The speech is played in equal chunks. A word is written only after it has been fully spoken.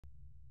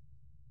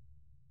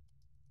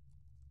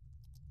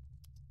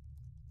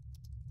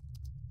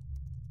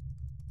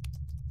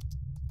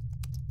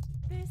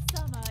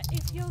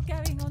You're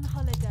going on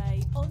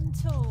holiday, on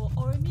tour,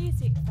 or a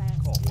music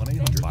fest. Call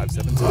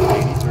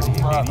 1-800-577-8038,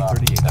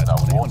 8038. That's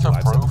The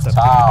 1-800-577-8038.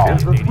 towel.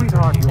 Is the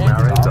sweetheart you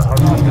married the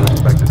husband you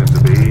expected him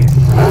to be?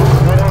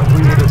 Or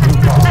created too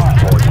far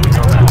for doing a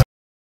man?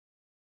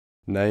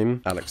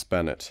 Name, Alex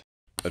Bennett.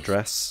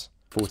 Address,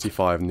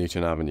 45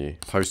 Newton Avenue.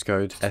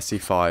 Postcode,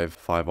 SE5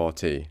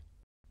 5RT.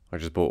 I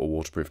just bought a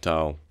waterproof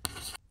towel.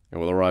 It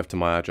will arrive to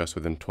my address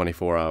within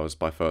 24 hours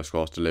by first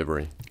class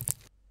delivery.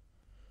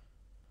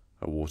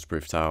 A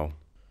waterproof towel.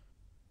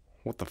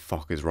 What the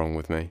fuck is wrong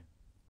with me?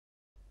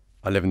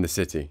 I live in the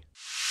city.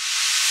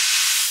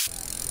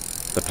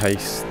 The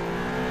pace,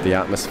 the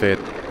atmosphere,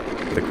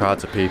 the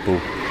crowds of people.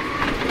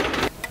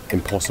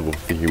 Impossible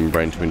for the human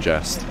brain to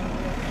ingest.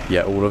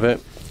 Yet all of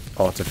it,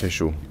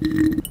 artificial,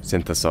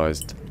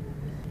 synthesized.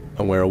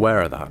 And we're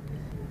aware of that.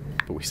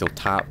 But we still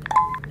tap,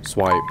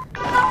 swipe,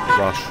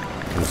 rush,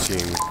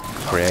 consume,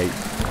 create,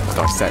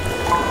 dissect,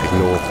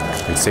 ignore,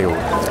 conceal,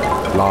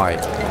 lie.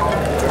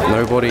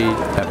 Nobody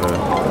ever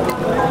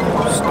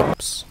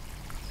stops.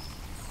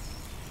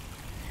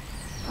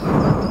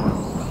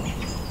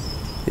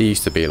 It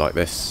used to be like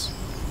this.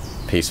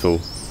 Peaceful,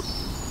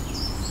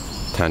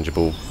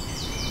 tangible.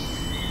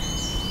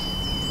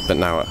 But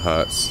now it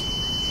hurts.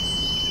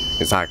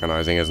 It's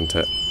agonizing, isn't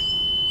it?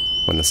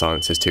 When the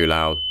silence is too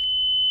loud.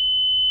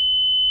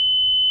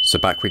 So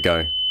back we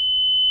go.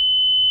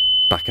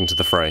 Back into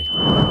the fray.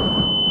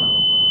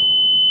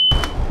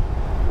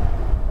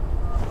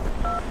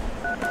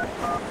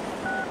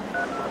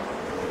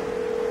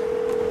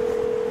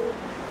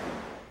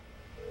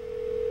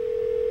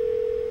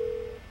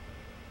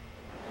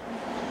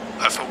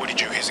 I forwarded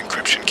you his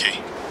encryption key.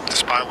 The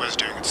spyware's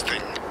doing its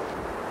thing.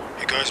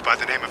 It goes by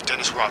the name of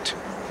Denis Rhutt.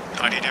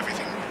 I need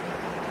everything.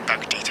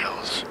 Bank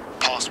details,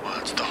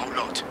 passwords, the whole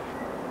lot.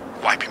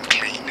 Wipe him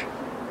clean.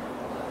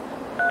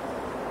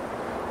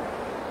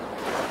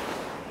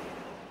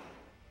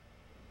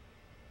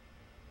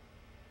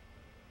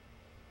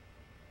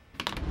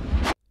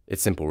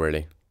 It's simple,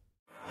 really.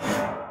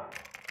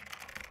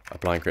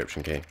 Apply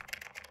encryption key.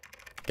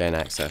 Gain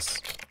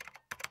access.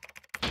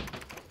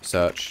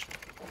 Search.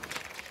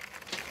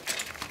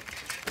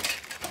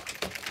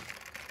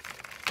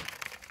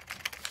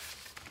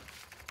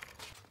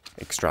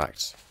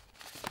 Extract.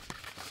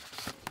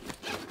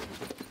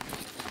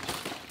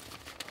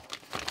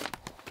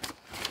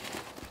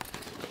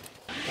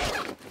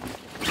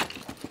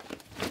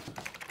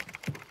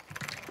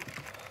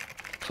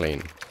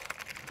 Clean.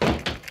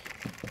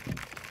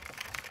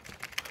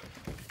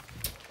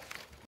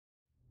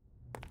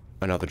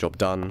 Another job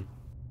done.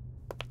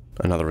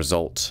 Another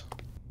result.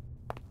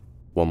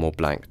 One more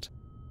blanked.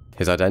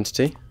 His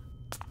identity?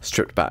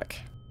 Stripped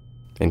back.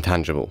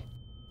 Intangible.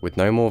 With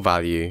no more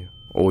value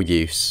or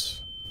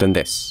use than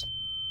this.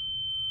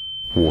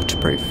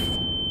 Waterproof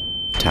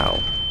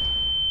towel.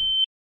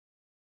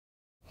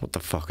 What the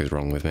fuck is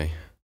wrong with me?